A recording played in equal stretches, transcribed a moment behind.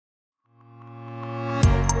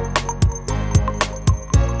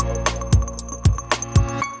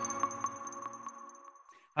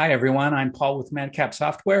Hi everyone, I'm Paul with MadCap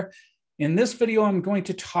Software. In this video, I'm going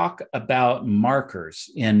to talk about markers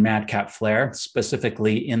in MadCap Flare,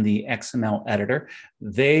 specifically in the XML editor.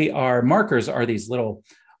 Markers are these little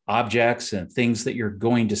objects and things that you're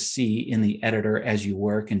going to see in the editor as you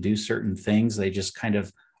work and do certain things. They just kind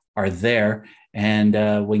of are there. And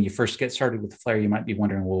when you first get started with Flare, you might be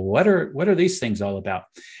wondering, well, what are these things all about?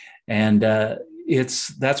 And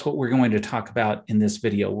that's what we're going to talk about in this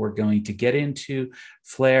video. We're going to get into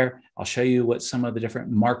Flare. I'll show you what some of the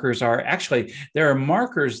different markers are. Actually, there are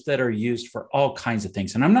markers that are used for all kinds of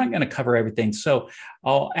things, and I'm not going to cover everything. So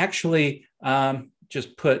I'll actually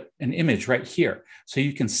just put an image right here so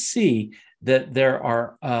you can see that there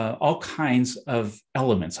are all kinds of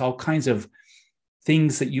elements, all kinds of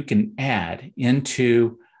things that you can add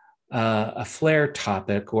into a Flare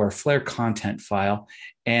topic or a Flare content file.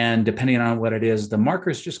 And depending on what it is, the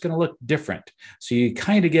marker is just going to look different. So you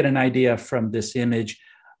kind of get an idea from this image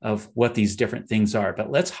of what these different things are.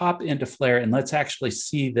 But let's hop into Flare and let's actually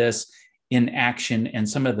see this in action and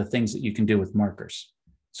some of the things that you can do with markers.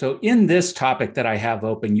 So in this topic that I have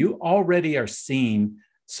open, you already are seeing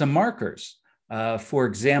some markers. For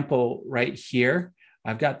example, right here,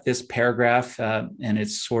 I've got this paragraph and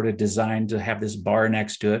it's sort of designed to have this bar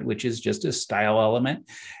next to it, which is just a style element.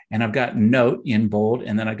 And I've got note in bold.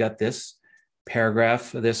 And then I got this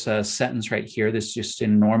paragraph, this sentence right here, this just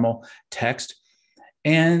in normal text.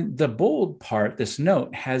 And the bold part, this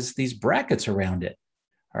note, has these brackets around it.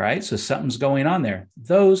 All right, so something's going on there.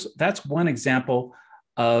 That's one example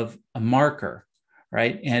of a marker,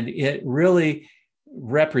 right? And it really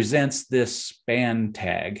represents this span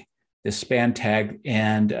tag.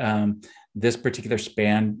 And this particular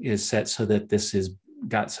span is set so that this has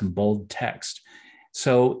got some bold text.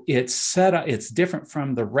 So it's set up, it's different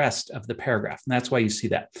from the rest of the paragraph. And that's why you see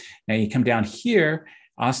that. Now you come down here,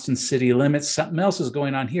 Austin city limits, something else is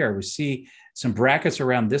going on here. We see some brackets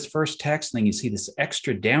around this first text, and then you see this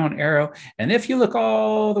extra down arrow. And if you look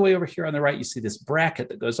all the way over here on the right, you see this bracket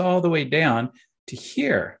that goes all the way down to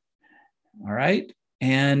here. All right.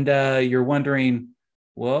 And you're wondering,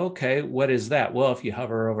 well, okay, what is that? Well, if you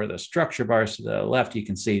hover over the structure bars to the left, you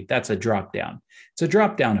can see that's a drop down. It's a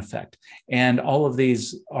drop down effect. And all of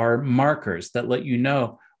these are markers that let you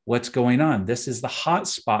know what's going on. This is the hot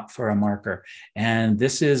spot for a marker. And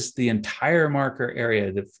this is the entire marker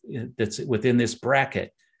area that's within this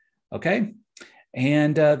bracket. Okay.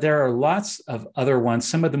 And there are lots of other ones.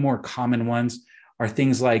 Some of the more common ones are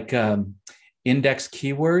things like index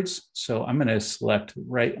keywords. So I'm going to select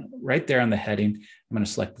right there on the heading. I'm going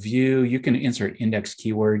to select view. You can insert index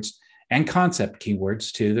keywords and concept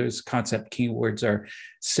keywords too. Those concept keywords are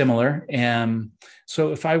similar. And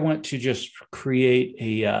so if I want to just create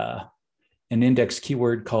an index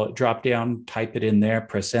keyword, call it drop down, type it in there,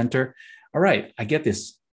 press enter. All right, I get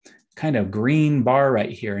this kind of green bar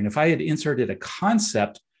right here. And if I had inserted a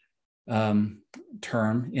concept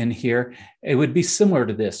term in here, it would be similar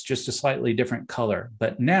to this, just a slightly different color.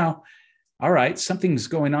 But now, all right, something's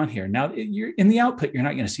going on here. Now, you're in the output, you're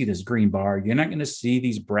not going to see this green bar. You're not going to see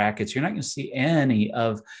these brackets. You're not going to see any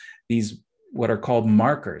of these what are called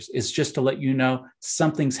markers. It's just to let you know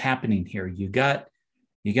something's happening here. You got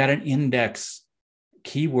an index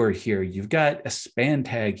keyword here. You've got a span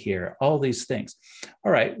tag here, all these things.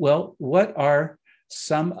 All right, well, what are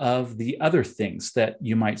some of the other things that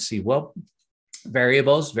you might see? Well,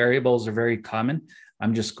 variables are very common.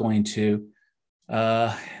 I'm just going to,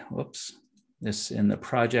 this in the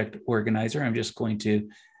project organizer, I'm just going to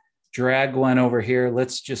drag one over here.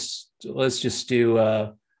 Let's just do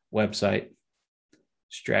a website.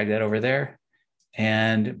 Just drag that over there.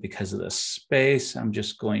 And because of the space, I'm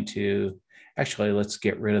just going to, actually, let's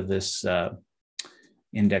get rid of this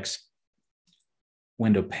index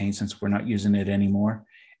window pane since we're not using it anymore.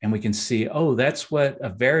 And we can see, oh, that's what a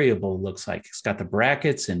variable looks like. It's got the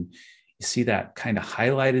brackets and you see that kind of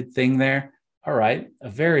highlighted thing there. All right, a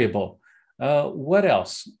variable. What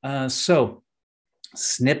else? So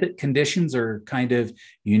snippet conditions are kind of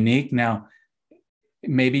unique. Now,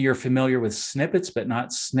 maybe you're familiar with snippets, but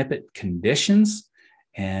not snippet conditions.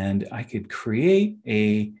 And I could create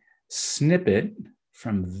a snippet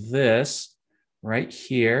from this right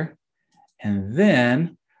here. And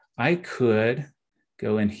then I could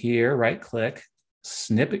go in here, right click,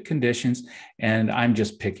 snippet conditions, and I'm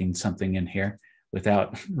just picking something in here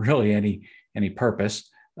without really any purpose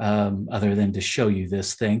other than to show you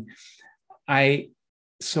this thing.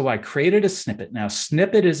 So I created a snippet. Now,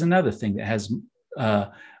 snippet is another thing that has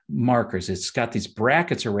markers. It's got these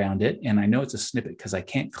brackets around it, and I know it's a snippet because I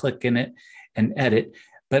can't click in it and edit.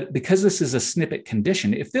 But because this is a snippet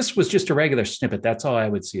condition, if this was just a regular snippet, that's all I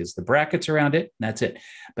would see is the brackets around it, and that's it.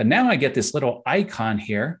 But now I get this little icon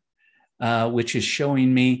here, which is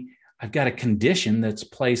showing me I've got a condition that's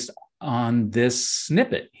placed on this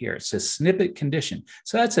snippet here. It says snippet condition.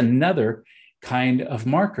 So that's another kind of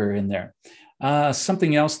marker in there.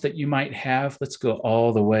 Something else that you might have, let's go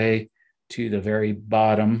all the way to the very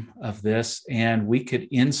bottom of this, and we could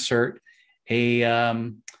insert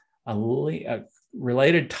a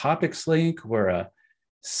related topics link or a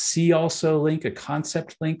see also link, a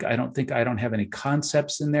concept link. I don't have any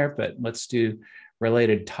concepts in there, but let's do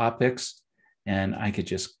related topics. And I could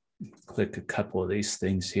just click a couple of these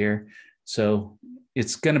things here. So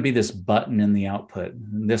it's going to be this button in the output.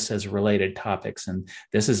 And this says related topics. And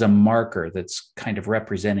this is a marker that's kind of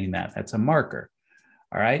representing that. That's a marker.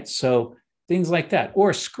 All right. So things like that, or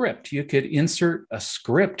a script. You could insert a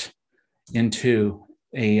script into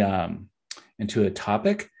a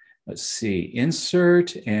topic. Let's see,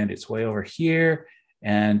 insert, and it's way over here.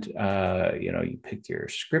 And you pick your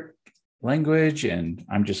script language, and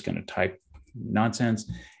I'm just going to type nonsense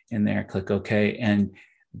in there. Click OK, and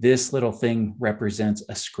this little thing represents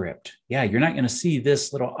a script. Yeah, you're not going to see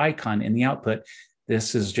this little icon in the output.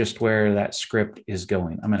 This is just where that script is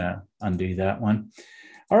going. I'm going to undo that one.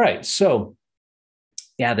 All right, so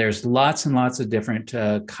yeah, there's lots and lots of different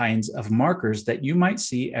kinds of markers that you might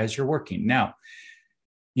see as you're working. Now,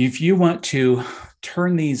 if you want to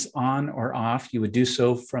turn these on or off, you would do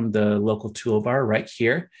so from the local toolbar right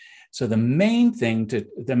here. So the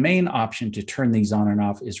main option to turn these on and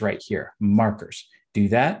off is right here, markers. Do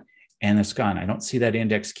that, and it's gone. I don't see that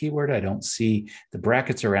index keyword. I don't see the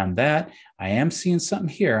brackets around that. I am seeing something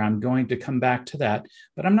here. I'm going to come back to that,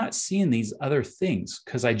 but I'm not seeing these other things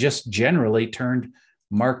because I just generally turned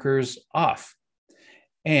markers off.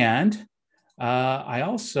 And I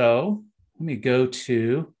also, let me go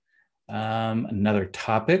to another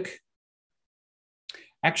topic.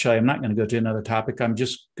 Actually, I'm not going to go to another topic. I'm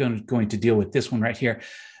just going to deal with this one right here.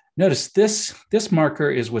 Notice this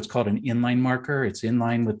marker is what's called an inline marker. It's in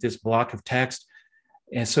line with this block of text.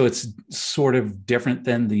 And so it's sort of different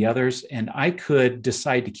than the others. And I could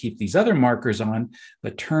decide to keep these other markers on,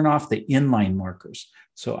 but turn off the inline markers.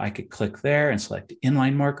 So I could click there and select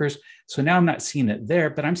inline markers. So now I'm not seeing it there,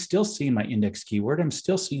 but I'm still seeing my index keyword. I'm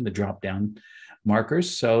still seeing the drop-down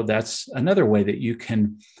markers. So that's another way that you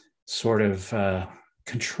can sort of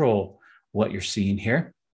control what you're seeing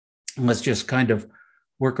here. And let's just kind of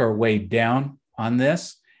work our way down on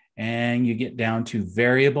this. And you get down to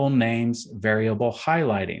variable names, variable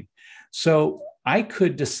highlighting. So I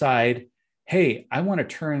could decide, hey, I want to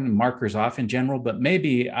turn markers off in general, but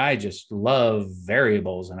maybe I just love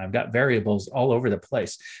variables and I've got variables all over the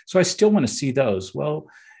place. So I still want to see those. Well,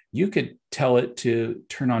 you could tell it to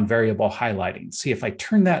turn on variable highlighting. See, if I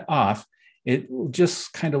turn that off, it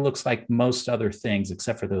just kind of looks like most other things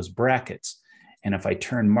except for those brackets. And if I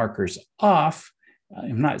turn markers off,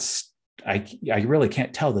 I really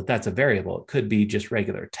can't tell that that's a variable. It could be just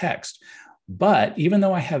regular text. But even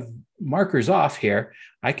though I have markers off here,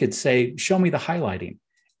 I could say, show me the highlighting,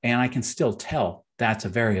 and I can still tell that's a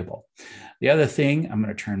variable. The other thing, I'm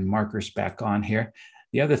going to turn markers back on here.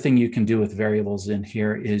 The other thing you can do with variables in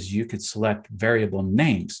here is you could select variable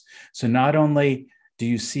names. So not only do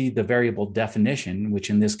you see the variable definition, which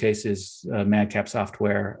in this case is MadCap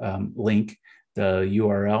software link, the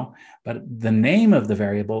URL, but the name of the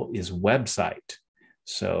variable is website.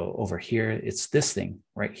 So over here, it's this thing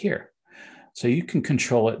right here. So you can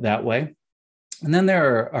control it that way. And then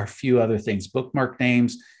there are a few other things, bookmark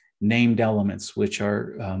names, named elements, which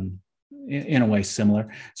are in a way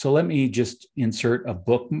similar. So let me just insert a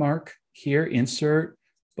bookmark here, insert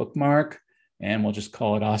bookmark, and we'll just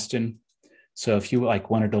call it Austin. So if you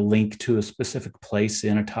wanted to link to a specific place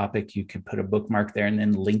in a topic, you could put a bookmark there and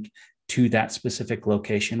then link to that specific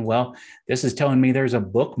location. Well, this is telling me there's a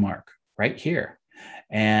bookmark right here.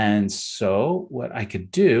 And so what I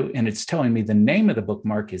could do, and it's telling me the name of the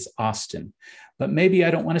bookmark is Austin, but maybe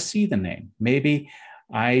I don't want to see the name. Maybe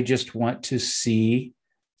I just want to see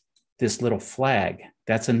this little flag.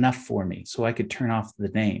 That's enough for me. So I could turn off the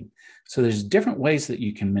name. So there's different ways that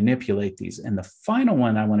you can manipulate these. And the final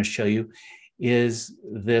one I want to show you is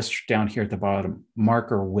this down here at the bottom,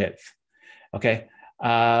 marker width. Okay.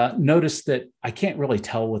 Notice that I can't really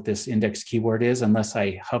tell what this index keyword is unless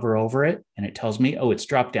I hover over it and it tells me, oh, it's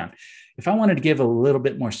dropped down. If I wanted to give a little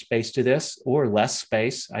bit more space to this or less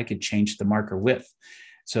space, I could change the marker width.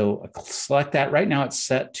 So select that. Right now it's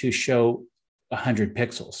set to show 100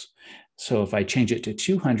 pixels. So if I change it to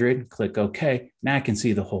 200, click OK, now I can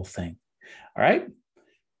see the whole thing. All right.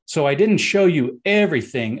 So I didn't show you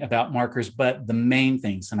everything about markers, but the main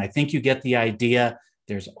things. And I think you get the idea.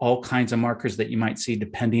 There's all kinds of markers that you might see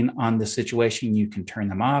depending on the situation. You can turn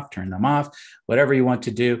them off, whatever you want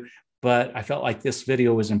to do. But I felt like this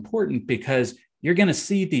video was important because you're going to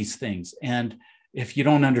see these things. And if you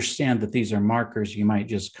don't understand that these are markers, you might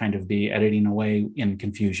just kind of be editing away in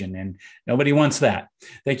confusion. And nobody wants that.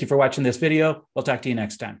 Thank you for watching this video. We'll talk to you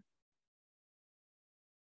next time.